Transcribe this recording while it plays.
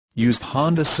Used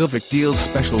Honda Civic Deals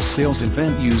Special Sales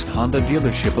Event. Used Honda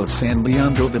Dealership of San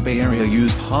Leandro, the Bay Area.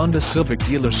 Used Honda Civic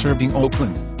dealer serving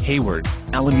Oakland, Hayward,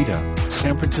 Alameda,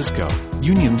 San Francisco,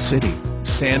 Union City,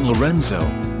 San Lorenzo,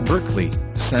 Berkeley,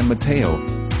 San Mateo,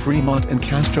 Fremont and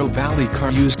Castro Valley.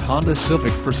 Car. Used Honda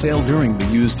Civic for sale during the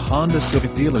Used Honda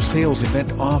Civic dealer sales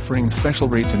event, offering special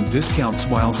rates and discounts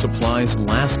while supplies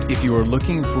last. If you are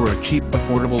looking for a cheap,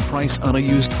 affordable price on a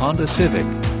used Honda Civic,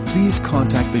 please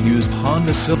contact the Used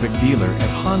Honda Civic dealer at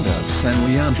Honda of San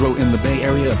Leandro in the Bay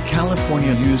Area of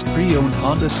California. Used Preowned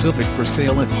Honda Civic for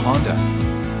sale at Honda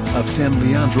of San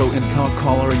Leandro in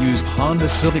call our Used Honda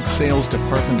Civic Sales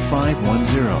Department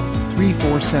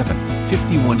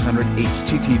 510-347-5100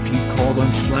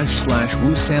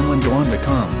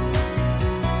 http://woosanleandro.com.